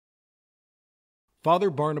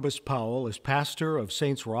Father Barnabas Powell is pastor of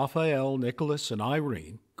Saints Raphael, Nicholas, and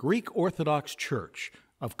Irene, Greek Orthodox Church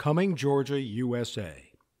of Cumming, Georgia,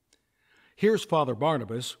 USA. Here's Father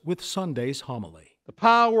Barnabas with Sunday's homily. The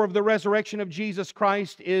power of the resurrection of Jesus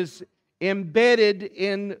Christ is embedded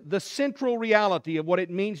in the central reality of what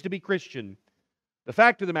it means to be Christian. The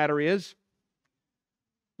fact of the matter is,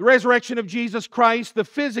 the resurrection of Jesus Christ, the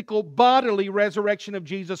physical, bodily resurrection of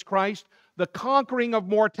Jesus Christ, the conquering of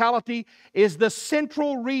mortality, is the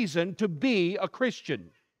central reason to be a Christian.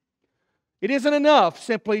 It isn't enough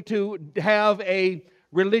simply to have a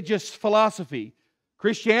religious philosophy.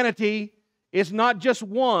 Christianity is not just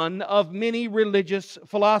one of many religious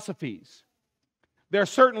philosophies. There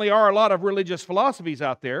certainly are a lot of religious philosophies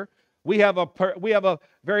out there. We have a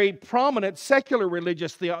very prominent secular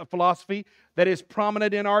religious philosophy that is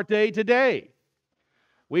prominent in our day today.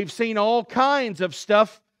 We've seen all kinds of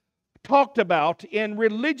stuff talked about in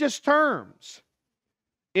religious terms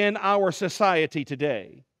in our society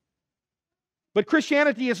today. But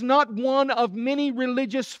Christianity is not one of many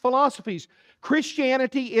religious philosophies.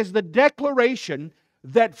 Christianity is the declaration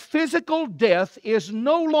that physical death is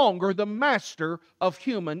no longer the master of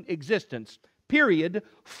human existence. Period.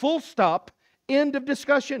 Full stop. End of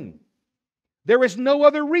discussion. There is no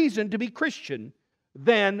other reason to be Christian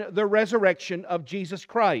than the resurrection of Jesus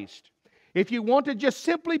Christ. If you want to just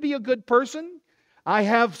simply be a good person, I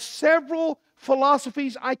have several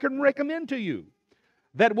philosophies I can recommend to you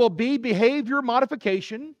that will be behavior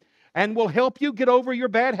modification and will help you get over your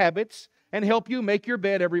bad habits and help you make your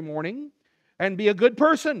bed every morning and be a good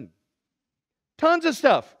person. Tons of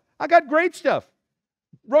stuff. I got great stuff.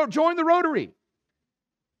 Join the Rotary.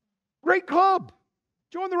 Great club.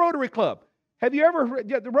 Join the Rotary Club. Have you ever,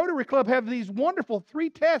 the Rotary Club have these wonderful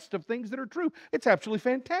 3 tests of things that are true. It's absolutely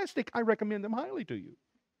fantastic. I recommend them highly to you.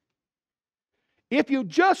 If you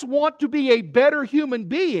just want to be a better human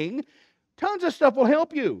being, tons of stuff will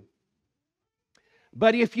help you.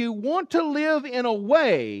 But if you want to live in a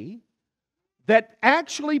way that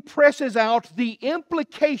actually presses out the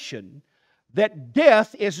implication that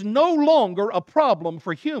death is no longer a problem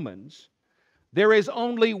for humans, there is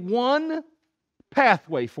only one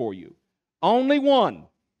pathway for you. Only one.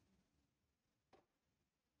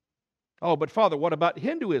 Oh, but Father, what about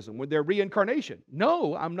Hinduism with their reincarnation?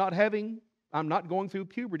 No, I'm not going through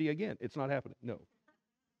puberty again. It's not happening. No.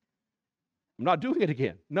 I'm not doing it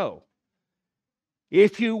again. No.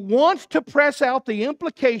 If you want to press out the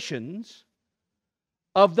implications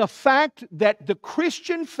of the fact that the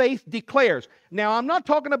Christian faith declares. Now, I'm not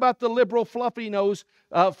talking about the liberal, fluffy-nosed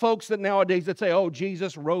folks that nowadays that say, oh,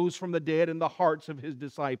 Jesus rose from the dead in the hearts of His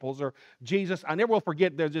disciples, or Jesus. I never will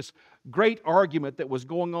forget, there's this great argument that was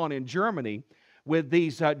going on in Germany with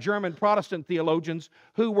these German Protestant theologians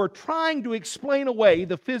who were trying to explain away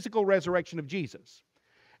the physical resurrection of Jesus.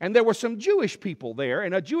 And there were some Jewish people there,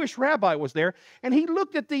 and a Jewish rabbi was there, and he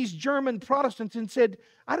looked at these German Protestants and said,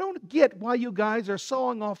 I don't get why you guys are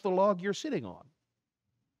sawing off the log you're sitting on.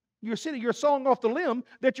 You're sawing off the limb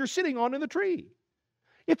that you're sitting on in the tree.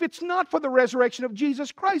 If it's not for the resurrection of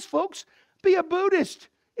Jesus Christ, folks, be a Buddhist.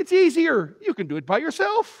 It's easier. You can do it by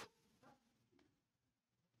yourself.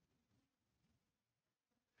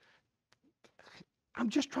 I'm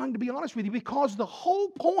just trying to be honest with you, because the whole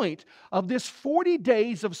point of this 40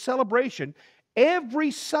 days of celebration, every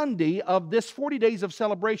Sunday of this 40 days of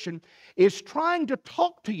celebration, is trying to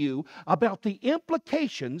talk to you about the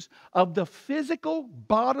implications of the physical,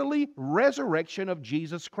 bodily resurrection of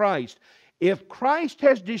Jesus Christ. If Christ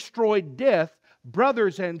has destroyed death,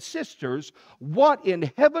 brothers and sisters, what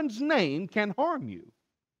in heaven's name can harm you?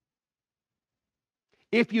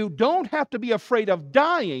 If you don't have to be afraid of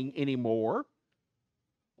dying anymore,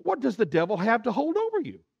 what does the devil have to hold over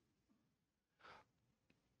you?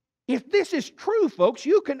 If this is true, folks,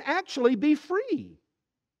 you can actually be free.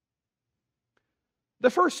 The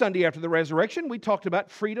first Sunday after the resurrection, we talked about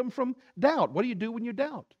freedom from doubt. What do you do when you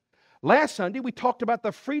doubt? Last Sunday, we talked about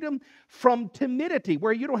the freedom from timidity,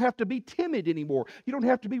 where you don't have to be timid anymore. You don't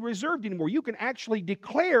have to be reserved anymore. You can actually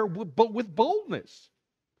declare with boldness.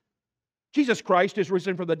 Jesus Christ is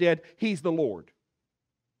risen from the dead. He's the Lord.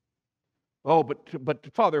 Oh, but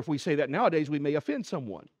Father, if we say that nowadays, we may offend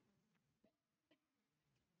someone.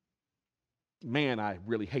 Man, I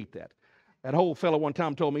really hate that. That old fellow one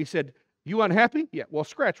time told me, he said, you unhappy? Yeah, well,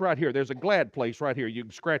 scratch right here. There's a glad place right here. You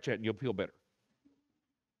can scratch that and you'll feel better.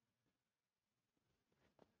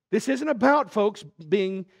 This isn't about, folks,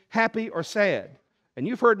 being happy or sad. And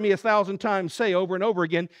you've heard me 1,000 times say over and over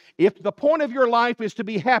again, if the point of your life is to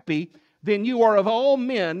be happy, then you are of all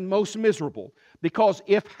men most miserable. Because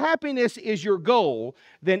if happiness is your goal,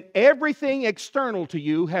 then everything external to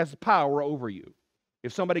you has power over you.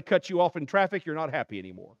 If somebody cuts you off in traffic, you're not happy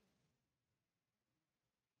anymore.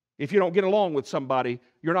 If you don't get along with somebody,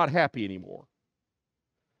 you're not happy anymore.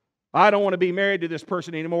 I don't want to be married to this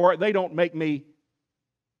person anymore. They don't make me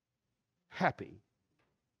happy.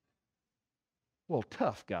 Well,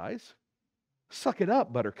 tough, guys. Suck it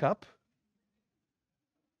up, buttercup.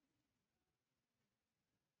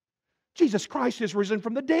 Jesus Christ is risen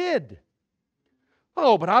from the dead.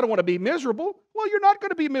 Oh, but I don't want to be miserable. Well, you're not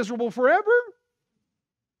going to be miserable forever.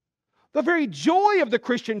 The very joy of the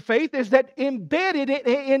Christian faith is that embedded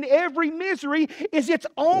in every misery is its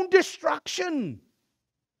own destruction.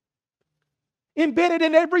 Embedded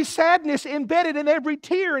in every sadness, embedded in every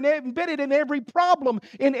tear, and embedded in every problem,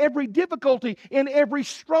 in every difficulty, in every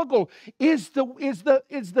struggle is the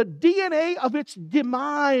DNA of its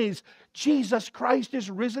demise. Jesus Christ is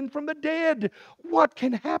risen from the dead. What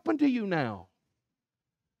can happen to you now?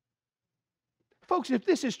 Folks, if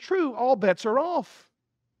this is true, all bets are off.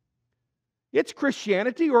 It's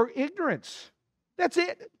Christianity or ignorance. That's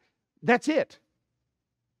it. That's it.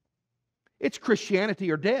 It's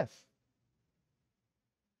Christianity or death.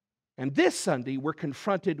 And this Sunday, we're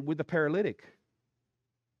confronted with the paralytic.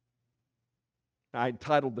 I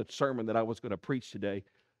titled the sermon that I was going to preach today.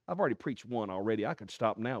 I've already preached one already. I could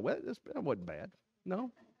stop now. Well, that wasn't bad.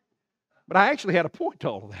 No. But I actually had a point to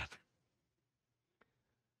all of that.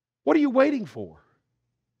 What are you waiting for?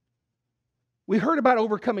 We heard about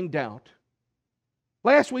overcoming doubt.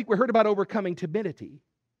 Last week we heard about overcoming timidity.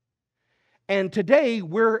 And today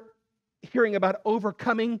we're hearing about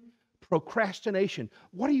overcoming procrastination.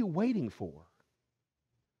 What are you waiting for?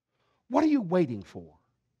 What are you waiting for?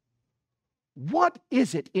 What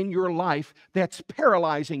is it in your life that's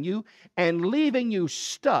paralyzing you and leaving you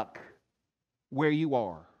stuck where you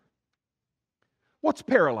are? What's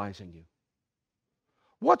paralyzing you?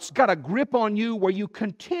 What's got a grip on you where you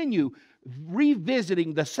continue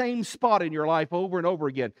revisiting the same spot in your life over and over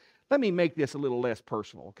again? Let me make this a little less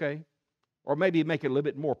personal, okay? Or maybe make it a little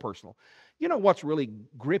bit more personal. You know what's really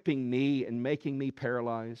gripping me and making me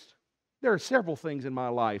paralyzed? There are several things in my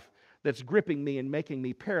life that's gripping me and making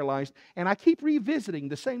me paralyzed, and I keep revisiting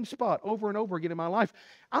the same spot over and over again in my life.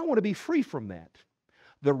 I want to be free from that.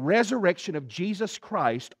 The resurrection of Jesus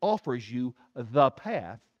Christ offers you the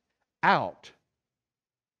path out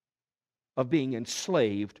of being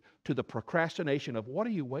enslaved to the procrastination of what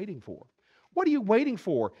are you waiting for? What are you waiting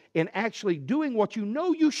for in actually doing what you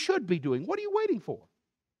know you should be doing? What are you waiting for?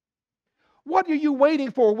 What are you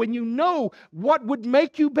waiting for when you know what would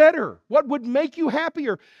make you better? What would make you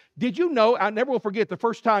happier? Did you know, I never will forget the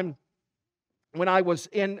first time when I was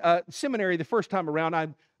in seminary the first time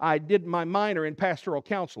around, I did my minor in pastoral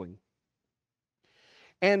counseling.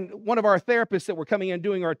 And one of our therapists that were coming in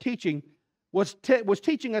doing our teaching was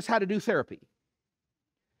teaching us how to do therapy.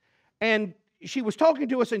 And she was talking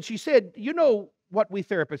to us and she said, you know what we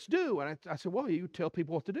therapists do? And I said, well, you tell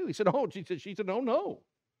people what to do. He said, oh, she said, oh, no.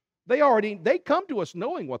 They come to us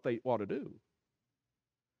knowing what they ought to do.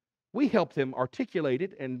 We help them articulate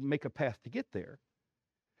it and make a path to get there.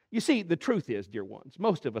 You see, the truth is, dear ones,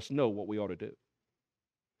 most of us know what we ought to do.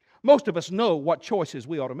 Most of us know what choices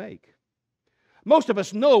we ought to make. Most of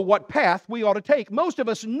us know what path we ought to take. Most of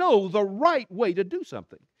us know the right way to do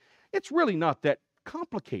something. It's really not that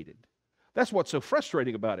complicated. That's what's so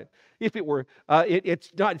frustrating about it. If it were,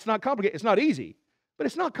 it's not complicated. It's not easy, but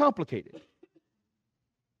it's not complicated.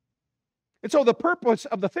 And so the purpose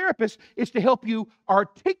of the therapist is to help you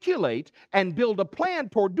articulate and build a plan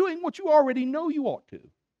toward doing what you already know you ought to.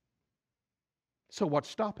 So what's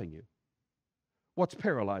stopping you? What's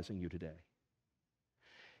paralyzing you today?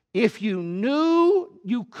 If you knew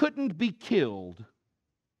you couldn't be killed,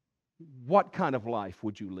 what kind of life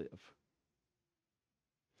would you live?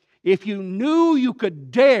 If you knew you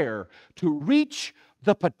could dare to reach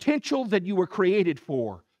the potential that you were created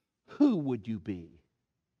for, who would you be?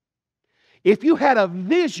 If you had a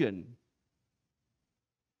vision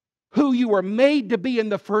who you were made to be in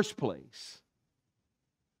the first place,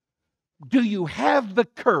 do you have the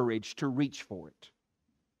courage to reach for it?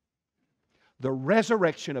 The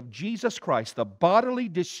resurrection of Jesus Christ, the bodily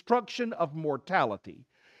destruction of mortality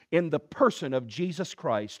in the person of Jesus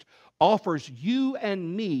Christ, offers you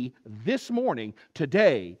and me this morning,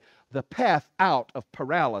 today, the path out of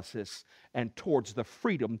paralysis and towards the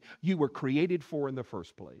freedom you were created for in the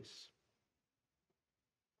first place.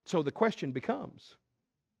 So the question becomes,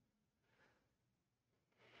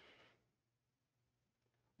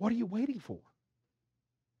 what are you waiting for?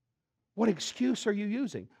 What excuse are you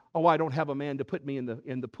using? Oh, I don't have a man to put me in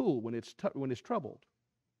the pool when it's troubled.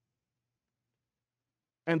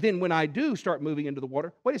 And then when I do start moving into the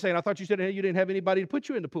water, wait a second, I thought you said you didn't have anybody to put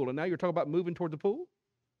you in the pool, and now you're talking about moving toward the pool?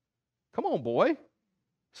 Come on, boy.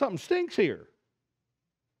 Something stinks here.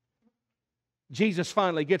 Jesus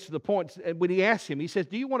finally gets to the point, and when he asks him, he says,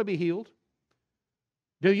 do you want to be healed?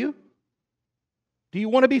 Do you? Do you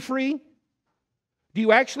want to be free? Do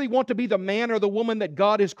you actually want to be the man or the woman that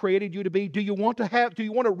God has created you to be? Do you want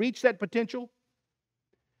to reach that potential?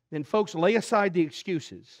 Then folks, lay aside the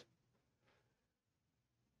excuses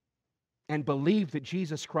and believe that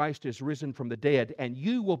Jesus Christ is risen from the dead, and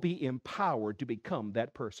you will be empowered to become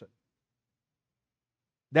that person.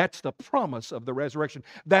 That's the promise of the resurrection.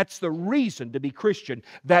 That's the reason to be Christian.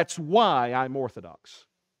 That's why I'm Orthodox.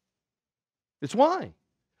 It's why.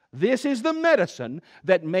 This is the medicine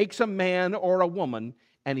that makes a man or a woman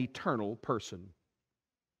an eternal person.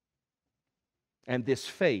 And this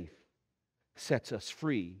faith sets us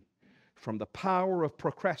free from the power of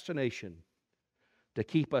procrastination to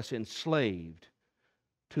keep us enslaved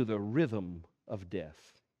to the rhythm of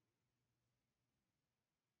death.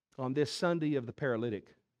 On this Sunday of the Paralytic,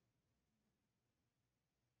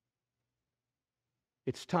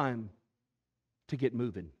 it's time to get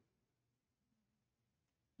moving.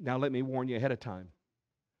 Now let me warn you ahead of time.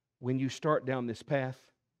 When you start down this path,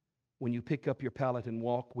 when you pick up your pallet and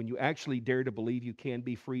walk, when you actually dare to believe you can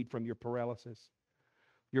be freed from your paralysis,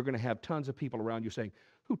 you're going to have tons of people around you saying,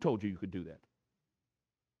 who told you could do that?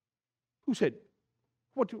 Who said,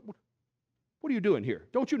 what are you doing here?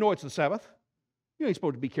 Don't you know it's the Sabbath? You ain't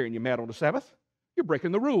supposed to be carrying your mat on the Sabbath. You're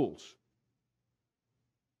breaking the rules.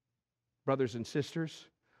 Brothers and sisters,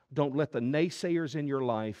 don't let the naysayers in your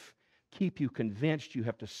life keep you convinced you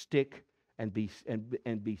have to stick and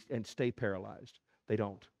stay paralyzed. They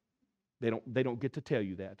don't. They don't get to tell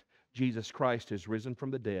you that. Jesus Christ is risen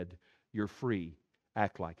from the dead. You're free.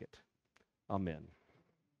 Act like it. Amen.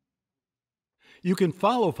 You can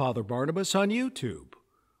follow Father Barnabas on YouTube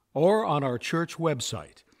or on our church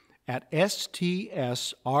website at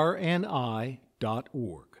stsrni.org.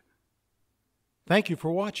 Thank you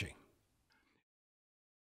for watching.